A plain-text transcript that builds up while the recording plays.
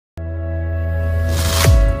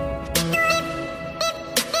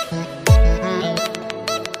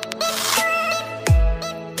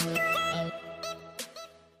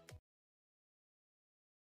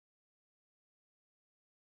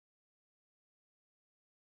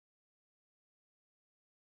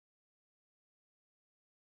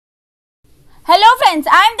Hello friends,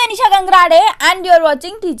 I am Tanisha Gangrade and you are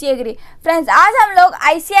watching TG agree. Friends, आज हम लोग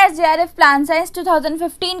ICAR JRF plan science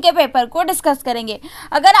 2015 के paper को discuss करेंगे।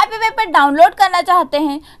 अगर आप ये पेपर डाउनलोड करना चाहते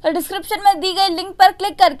हैं तो डिस्क्रिप्शन में दी गई लिंक पर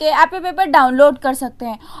क्लिक करके आप ये पेपर डाउनलोड कर सकते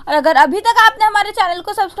हैं। और अगर अभी तक आपने हमारे चैनल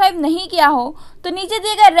को सब्सक्राइब नहीं किया हो तो नीचे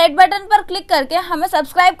दिए गए रेड बटन पर क्लिक करके हमें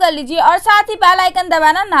सब्सक्राइब कर लीजिए और साथ ही बेल आइकन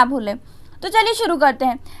दबाना ना भूलें। तो चलिए शुरू करते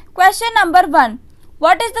हैं। Question number 1,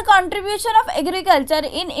 what is the contribution of agriculture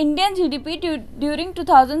in Indian GDP during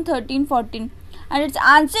 2013-14? And its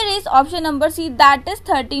answer is option number C, that is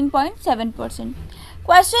 13.7%.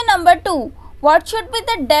 Question number 2, what should be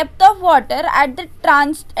the depth of water at the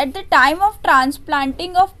time of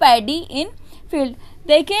transplanting of paddy in field?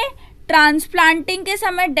 देखिए, transplanting के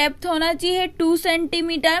समय depth होना चाहिए 2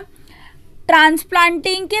 centimetre.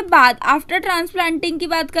 Transplanting के बाद after transplanting की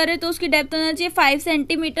बात करें तो उसकी डेप्थ होना चाहिए 5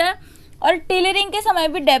 सेंटीमीटर और टिलरिंग के समय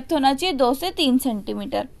भी डेप्थ होना चाहिए 2 से 3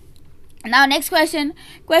 centimetre. Now next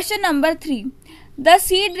question number 3, the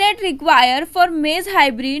seed rate require for मेज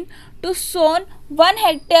hybrid to Son 1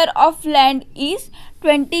 hectare of land is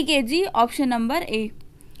 20 kg, option number A.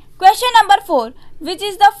 Question number 4, which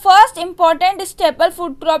is the first important staple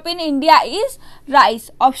food crop in India is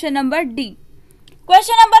rice, option number D.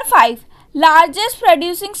 Question number 5, largest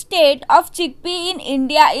producing state of chickpea in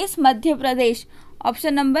India is Madhya Pradesh,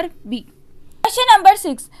 option number B. Question number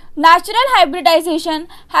 6, natural hybridization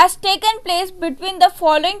has taken place between the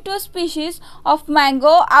following two species of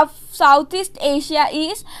mango of Southeast Asia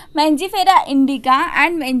is Mangifera indica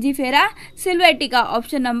and Mangifera sylvatica,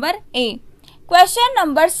 option number A. Question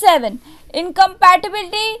number 7,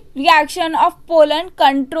 incompatibility reaction of pollen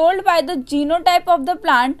controlled by the genotype of the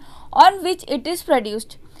plant on which it is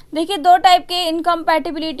produced. देखिए, 2 type के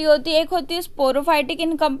incompatibility होती है। एक होती है sporophytic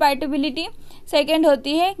incompatibility, second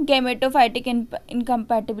होती है gametophytic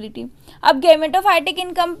incompatibility. अब गेमेटोफाइटिक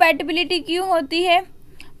इनकम्पैटिबिलिटी क्यों होती है?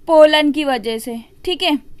 पोलन की वजह से, ठीक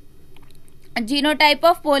है, जीनोटाइप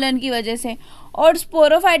ऑफ पोलन की वजह से। और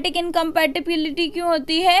स्पोरोफाइटिक इनकम्पैटिबिलिटी क्यों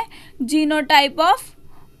होती है? जीनोटाइप ऑफ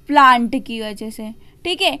प्लांट की वजह से,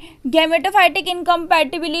 ठीक है। गेमेटोफाइटिक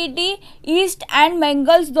इनकम्पैटिबिलिटी ईस्ट एंड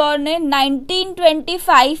मैंगल्सडोर ने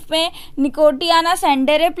 1925 में निकोटियाना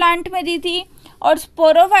सेंडेरे प्लांट में दी थी और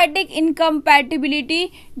स्पोरोफाइटिक इनकम्पैटिबिलिटी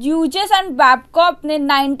ह्यूजेस एंड बैबकॉप ने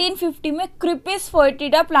 1950 में क्रिपिस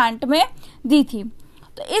फोएटिडा प्लांट में दी थी।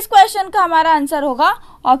 तो इस क्वेश्चन का हमारा आंसर होगा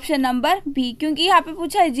ऑप्शन नंबर बी, क्योंकि यहाँ पे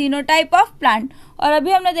पूछा है जीनोटाइप ऑफ प्लांट और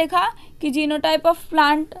अभी हमने देखा कि जीनोटाइप ऑफ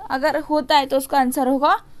प्लांट अगर होता है तो उसका आंसर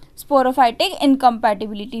होगा sporophytic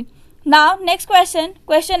incompatibility. Now next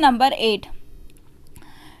question number 8.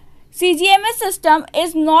 CGMS system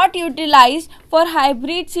is not utilized for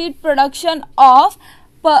hybrid seed production of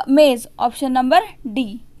maize, option number D.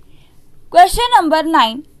 Question number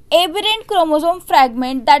 9. Aberrant chromosome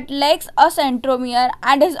fragment that lacks a centromere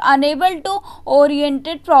and is unable to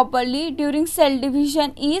orient it properly during cell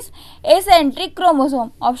division is acentric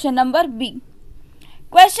chromosome, option number B.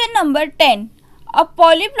 Question number 10. A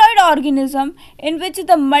polyploid organism in which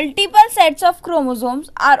the multiple sets of chromosomes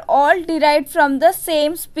are all derived from the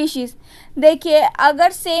same species. देखिए,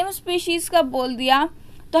 अगर same species का बोल दिया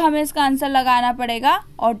तो हमें इसका answer लगाना पड़ेगा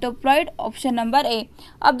ऑटोप्लॉइड, ऑप्शन नंबर ए।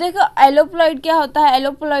 अब देखो एलोप्लॉइड क्या होता है,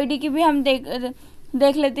 एलोप्लॉइडी की भी हम देख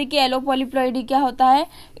लेते हैं कि एलोपोलिप्लॉइडी क्या होता है।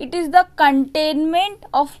 It is the containment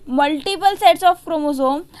of multiple sets of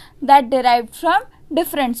chromosome that derived from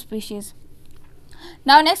different species.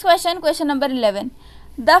 Now next question number 11.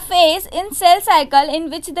 The phase in cell cycle in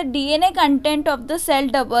which the DNA content of the cell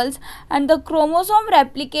doubles and the chromosome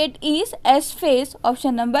replicate is S phase,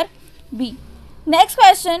 option number B. Next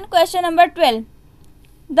question number 12.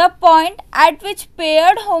 The point at which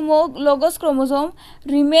paired homologous chromosome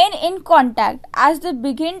remain in contact as they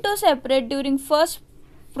begin to separate during first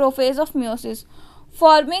prophase of meiosis,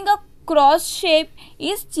 forming a cross shape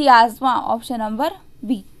is chiasma, option number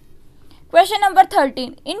B. Question number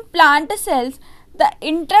 13. In plant cells, the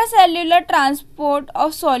intracellular transport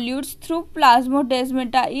of solutes through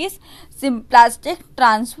plasmodesmata is symplastic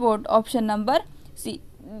transport, option number C.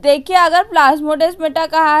 देखिए, अगर plasmodesmata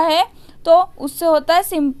कहा है तो उससे होता है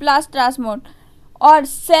symplast transport और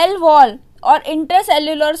cell wall और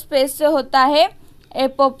इंटरसेल्युलर स्पेस से होता है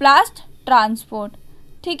एपोप्लास्ट ट्रांसपोर्ट,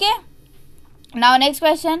 ठीक है। Now next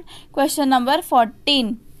question number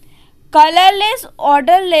 14. Colorless,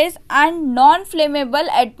 odorless and non-flammable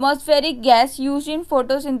atmospheric gas used in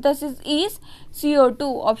photosynthesis is CO2,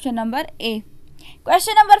 option number A.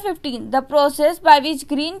 Question number 15. The process by which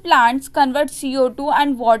green plants convert CO2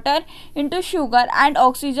 and water into sugar and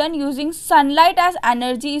oxygen using sunlight as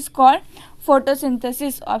energy is called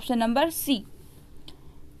photosynthesis, option number C.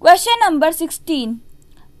 Question number 16.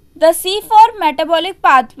 The C4 metabolic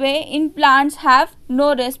pathway in plants have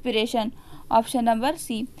no respiration. Option number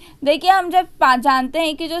C. देखिए हम जब जानते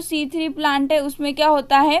हैं कि जो C3 plant है उसमें क्या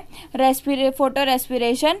होता है, फोटो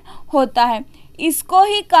रेस्पिरेशन होता है. इसको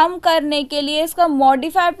ही कम करने के लिए इसका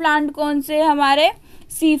मॉडिफाइड प्लांट कौन से हमारे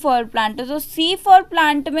C4 प्लांट है. तो C4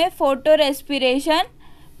 प्लांट में फोटो रेस्पिरेशन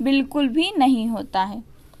बिल्कुल भी नहीं होता है.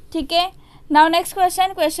 ठीक है. Now next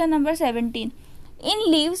question, question number 17. In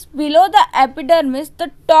leaves below the epidermis, the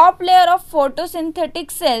top layer of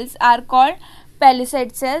photosynthetic cells are called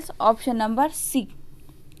palisade cells. Option number C.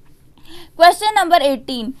 Question number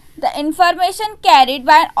 18. The information carried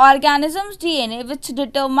by an organism's DNA which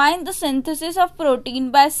determines the synthesis of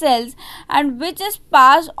protein by cells and which is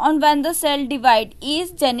passed on when the cell divide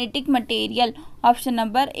is genetic material. Option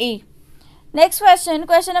number A. Next question,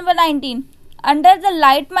 question number 19. Under the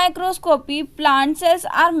light microscopy, plant cells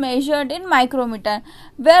are measured in micrometer,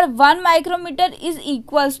 where 1 micrometer is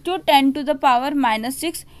equals to 10 to the power minus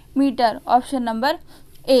 6 meter. Option number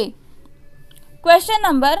A. Question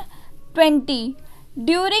number 20.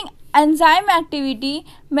 During enzyme activity,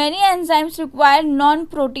 many enzymes require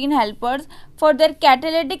non-protein helpers for their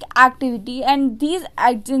catalytic activity, and these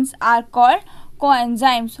agents are called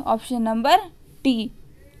coenzymes. Option number D.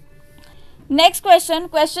 Next question,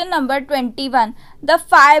 question number 21. The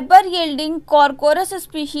fiber-yielding Corchorus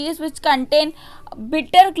species which contain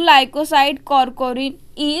bitter glycoside corcorin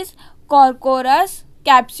is Corchorus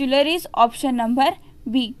capsularis. Option number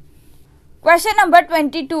B. Question number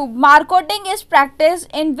 22. Marcoting is practiced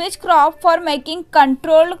in which crop for making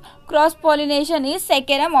controlled cross-pollination is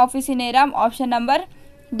Saccharum officinarum. Option number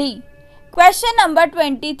D. Question number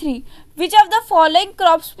 23. Which of the following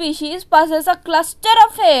crop species possess a cluster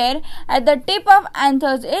of hair at the tip of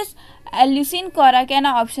anthers is Leucine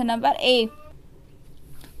coracana. Option number A.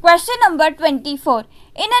 Question number 24.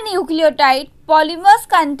 In a nucleotide, polymers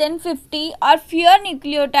contain 50 or fewer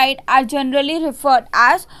nucleotides are generally referred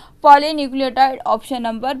as polynucleotide. Option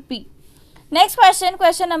number B. Next question,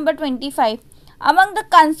 question number 25. Among the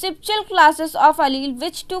conceptual classes of allele,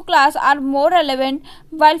 which two classes are more relevant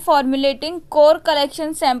while formulating core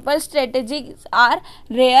collection sample strategies are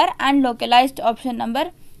rare and localized? Option number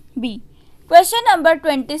B. Question number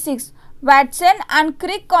 26. Watson and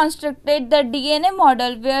Crick constructed the DNA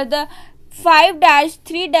model where the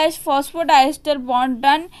 5-3- phosphodiester bond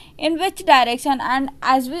done in which direction, and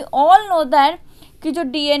as we all know that कि जो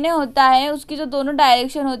DNA होता है उसकी जो दोनों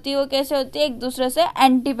direction होती है वो कैसे होती है, एक दूसरे से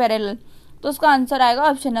एंटी पैरेलल. तो उसका आंसर आएगा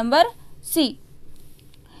option number C.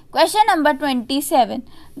 Question number 27.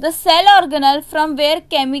 The cell organelle from where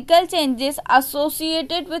chemical changes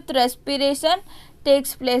associated with respiration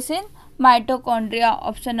takes place in mitochondria.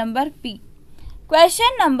 Option number B.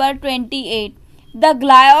 Question number 28. The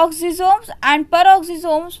ग्लाइऑक्सिसोम्स and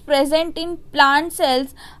peroxisomes present in plant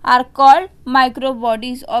cells are called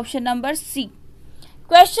microbodies. Option number C.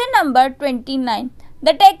 Question number 29.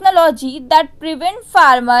 The technology that prevent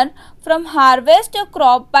farmer from harvest a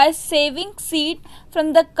crop by saving seed from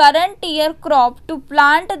the current year crop to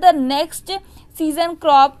plant the next season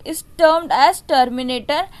crop is termed as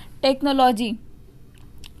terminator technology.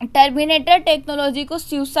 Terminator technology को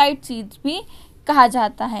suicide seeds भी कहा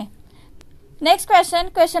जाता है. Next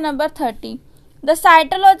question, question number 30. The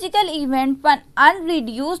cytological event when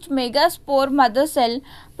unreduced megaspore mother cell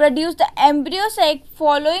produce the embryo sac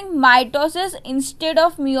following mitosis instead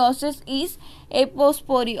of meiosis is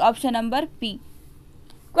apospory. Option number B.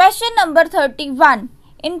 Question number 31.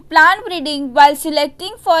 In plant breeding, while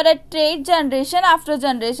selecting for a trait generation after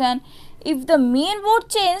generation, if the mean would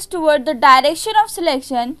change toward the direction of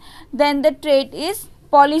selection, then the trait is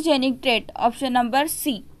polygenic trait. Option number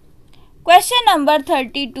C. Question number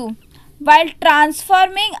 32. While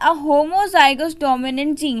transforming a homozygous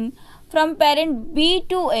dominant gene from parent B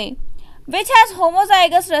to A, which has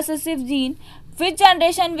homozygous recessive gene, which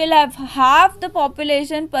generation will have half the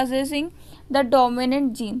population possessing the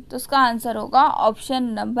dominant gene? तो उसका answer होगा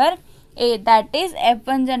option number A, that is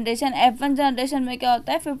F1 generation. F1 generation में क्या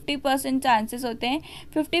होता है, 50% chances होते हैं,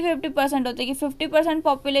 50-50% होते हैं कि 50%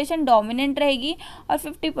 पॉपुलेशन डोमिनेंट रहेगी और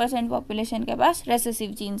 50% पॉपुलेशन के पास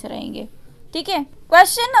रेसेसिव जीन्स रहेंगे. ठीक है.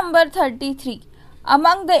 Question number 33.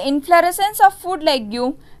 Among the inflorescence of food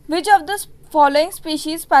legume which of the following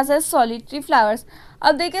species passes solitary flowers.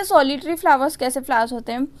 अब देखिए सॉलिटरी फ्लावर्स कैसे फ्लावर्स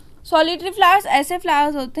होते हैं. सॉलिटरी फ्लावर्स ऐसे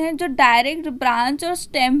फ्लावर्स होते हैं जो डायरेक्ट ब्रांच और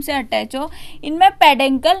स्टेम से अटैच हो, इनमें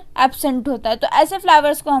पेडेंकल एब्सेंट होता है, तो ऐसे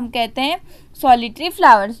फ्लावर्स को हम कहते हैं सॉलिटरी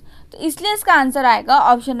फ्लावर्स. तो इसलिए इसका आंसर आएगा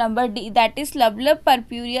option number D, that is लवलव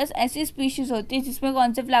पर्प्यूरियस. ऐसी स्पीशीज होती है जिसमें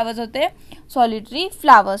कौन से फ्लावर्स होते हैं, solitary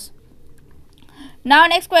flowers. Now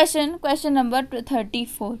next question, question number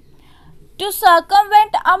 34. To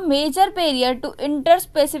circumvent a major barrier to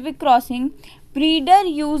interspecific crossing, breeder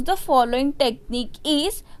use the following technique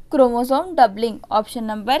is chromosome doubling. Option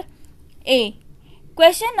number A.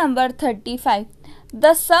 Question number 35.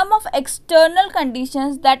 The sum of external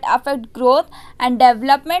conditions that affect growth and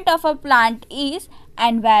development of a plant is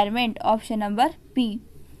environment. Option number B.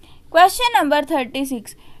 Question number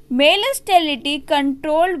 36. Male sterility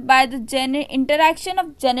controlled by the interaction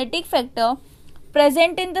of genetic factor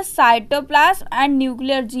present in the cytoplasm and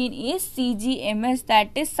nuclear gene is CGMS, that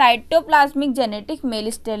is cytoplasmic genetic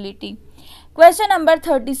male sterility. Question number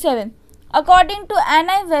 37. According to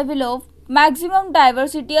N.I. Vavilov, maximum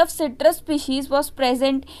diversity of citrus species was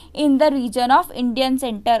present in the region of Indian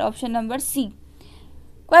Center. Option number C.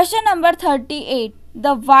 Question number 38.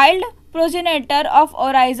 The wild progenitor of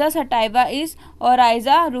Oryza sativa is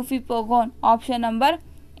Oryza rufipogon. Option number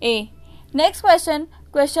A. Next question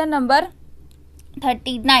number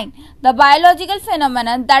 39. The biological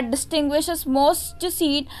phenomenon that distinguishes most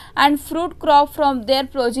seed and fruit crop from their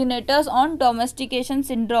progenitors on domestication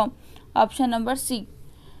syndrome. Option number C.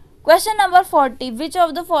 Question number 40. Which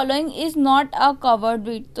of the following is not a covered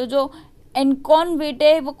wheat? तो जो एनकॉर्न wheat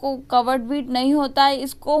है वो covered wheat नहीं होता है,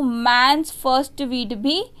 इसको men's first wheat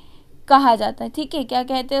भी कहा जाता है. ठीक है, क्या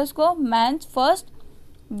कहते हैं उसको? Men's first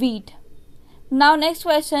wheat. Now next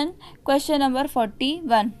question number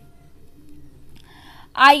 41.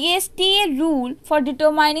 ISTA rule for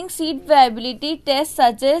determining seed viability test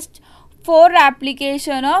suggests for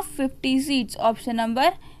application of 50 seeds. Option number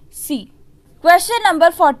C. Question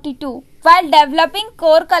number 42. While developing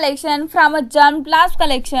core collection from a germplasm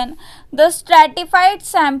collection, the stratified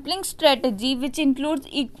sampling strategy, which includes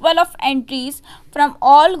equal of entries from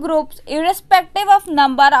all groups irrespective of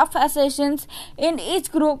number of accessions in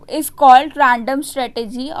each group, is called random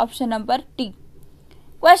strategy. Option number D.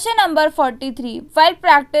 Question number 43. While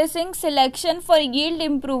practicing selection for yield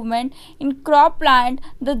improvement in crop plant,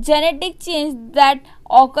 the genetic change that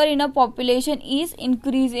occur in a population is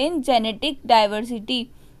increase in genetic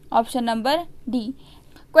diversity. Option number D.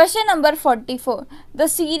 Question number 44. The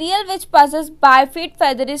cereal which possesses bifid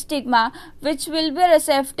feathery stigma, which will be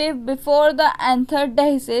receptive before the anther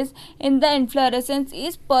dehisces in the inflorescence,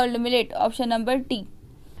 is pearl millet. Option number D.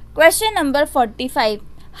 Question number 45.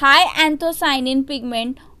 High anthocyanin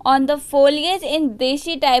pigment on the foliage in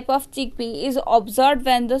Deshi type of chickpea is observed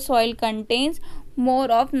when the soil contains more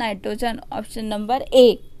of nitrogen. Option number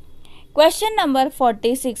A. Question number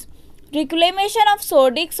 46. Reclamation of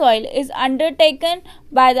sodic soil is undertaken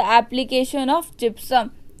by the application of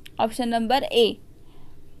gypsum. Option number A.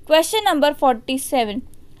 Question number 47.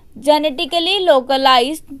 Genetically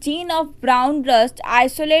localized gene of brown rust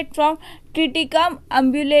isolate from Triticum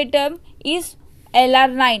ambulatum is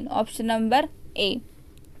LR9. Option number A.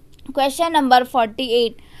 Question number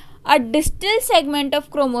 48. A distal segment of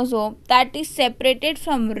chromosome that is separated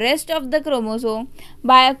from rest of the chromosome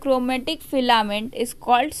by a chromatic filament is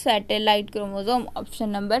called satellite chromosome.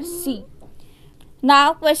 Option number C.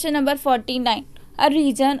 Now question number 49. A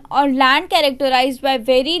region or land characterized by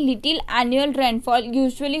very little annual rainfall,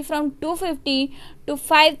 usually from 250 to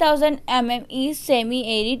 5000 mm, is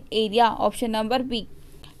semi-arid area. Option number B.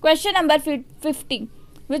 Question number 50.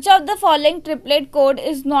 Which of the following triplet code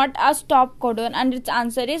is not a stop codon? And its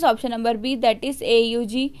answer is option number B, that is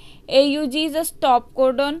AUG. AUG is a start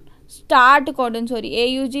codon.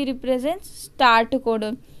 AUG represents start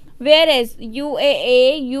codon. Whereas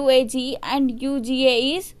UAA, UAG and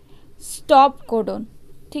UGA is stop codon.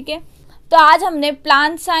 ठीक है, तो आज हमने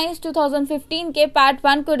plant science 2015 के part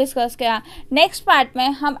 1 को discuss किया. Next part में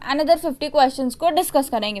हम अनदर 50 क्वेश्चंस को डिस्कस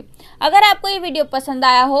करेंगे. अगर आपको ये वीडियो पसंद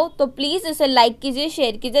आया हो तो प्लीज़ इसे लाइक कीजिए,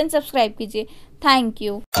 शेयर कीजिए एंड सब्सक्राइब कीजिए. Thank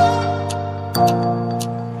you.